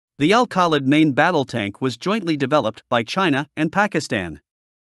The Khalid main battle tank was jointly developed by China and Pakistan.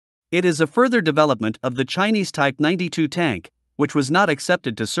 It is a further development of the Chinese Type 92 tank, which was not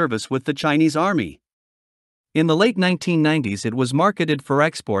accepted to service with the Chinese Army. In the late 1990s, it was marketed for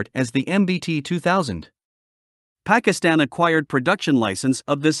export as the MBT 2000. Pakistan acquired production license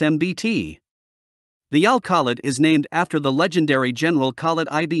of this MBT. The Khalid is named after the legendary General Khalid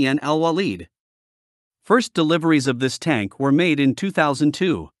ibn al-Walid. First deliveries of this tank were made in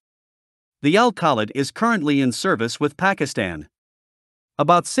 2002. The Khalid is currently in service with Pakistan.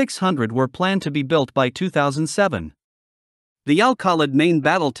 About 600 were planned to be built by 2007. The Khalid main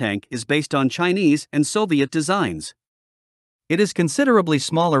battle tank is based on Chinese and Soviet designs. It is considerably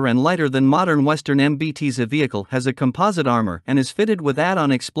smaller and lighter than modern Western MBTs. The vehicle has a composite armor and is fitted with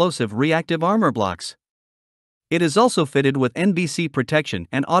add-on explosive reactive armor blocks. It is also fitted with NBC protection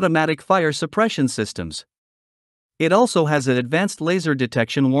and automatic fire suppression systems. It also has an advanced laser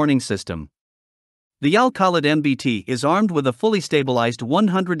detection warning system. The Khalid MBT is armed with a fully stabilized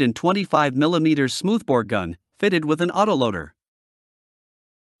 125mm smoothbore gun, fitted with an autoloader.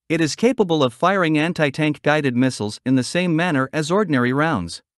 It is capable of firing anti-tank guided missiles in the same manner as ordinary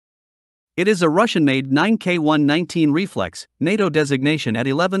rounds. It is a Russian-made 9K119 Reflex, NATO designation at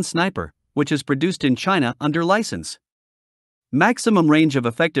 11 Sniper, which is produced in China under license. Maximum range of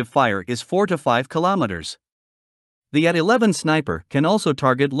effective fire is 4 to 5 kilometers. The AT-11 Sniper can also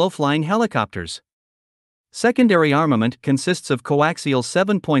target low-flying helicopters. Secondary armament consists of coaxial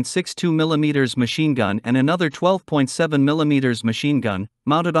 7.62mm machine gun and another 12.7mm machine gun,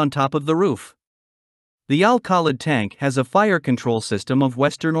 mounted on top of the roof. The Khalid tank has a fire control system of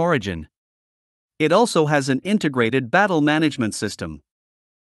Western origin. It also has an integrated battle management system.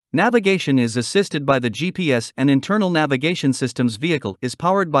 Navigation is assisted by the GPS and internal navigation systems. Vehicle is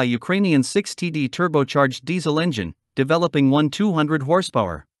powered by Ukrainian 6TD turbocharged diesel engine, developing 200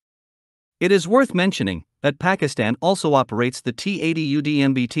 horsepower. It is worth mentioning that Pakistan also operates the T-80UD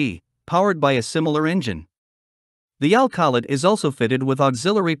MBT, powered by a similar engine. The Khalid is also fitted with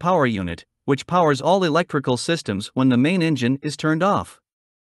auxiliary power unit, which powers all electrical systems when the main engine is turned off.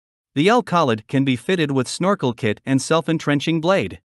 The Khalid can be fitted with snorkel kit and self-entrenching blade.